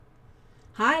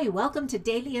Hi, welcome to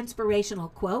Daily Inspirational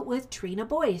Quote with Trina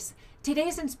Boyce.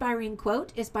 Today's inspiring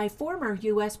quote is by former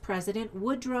U.S. President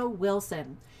Woodrow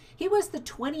Wilson. He was the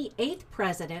 28th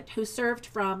president who served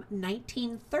from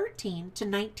 1913 to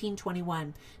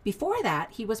 1921. Before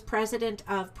that, he was president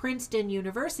of Princeton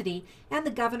University and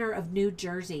the governor of New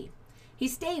Jersey. He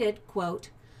stated, quote,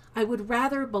 "I would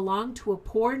rather belong to a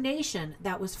poor nation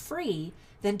that was free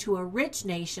than to a rich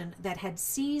nation that had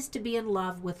ceased to be in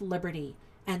love with liberty,"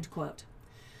 end quote.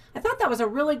 I thought that was a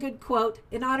really good quote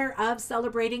in honor of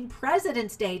celebrating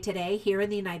President's Day today here in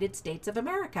the United States of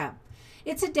America.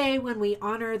 It's a day when we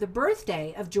honor the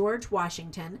birthday of George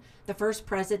Washington, the first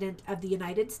president of the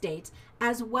United States,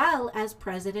 as well as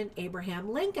President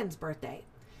Abraham Lincoln's birthday.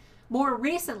 More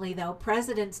recently, though,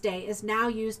 President's Day is now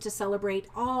used to celebrate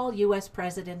all U.S.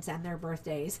 presidents and their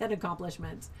birthdays and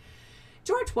accomplishments.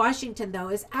 George Washington, though,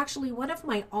 is actually one of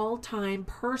my all-time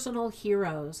personal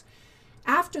heroes.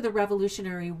 After the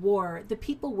Revolutionary War, the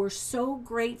people were so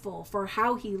grateful for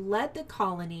how he led the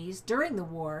colonies during the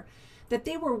war that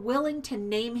they were willing to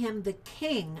name him the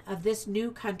king of this new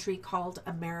country called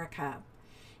America.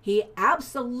 He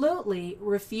absolutely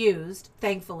refused,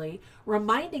 thankfully,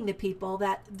 reminding the people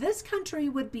that this country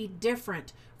would be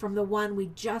different from the one we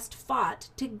just fought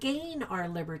to gain our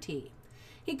liberty.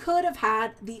 He could have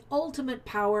had the ultimate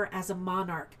power as a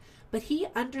monarch, but he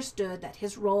understood that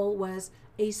his role was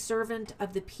a servant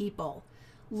of the people.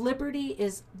 Liberty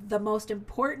is the most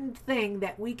important thing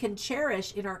that we can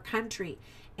cherish in our country.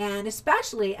 And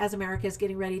especially as America is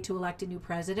getting ready to elect a new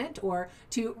president or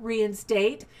to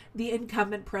reinstate the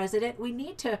incumbent president, we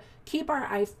need to keep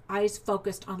our eyes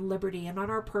focused on liberty and on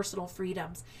our personal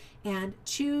freedoms and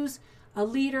choose a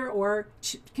leader or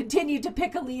continue to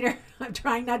pick a leader. I'm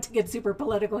trying not to get super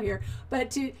political here,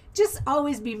 but to just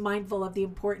always be mindful of the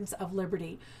importance of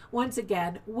liberty. Once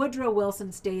again, Woodrow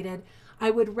Wilson stated,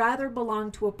 "I would rather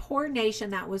belong to a poor nation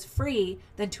that was free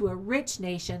than to a rich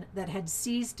nation that had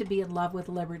ceased to be in love with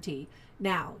liberty."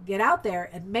 Now, get out there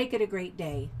and make it a great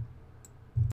day.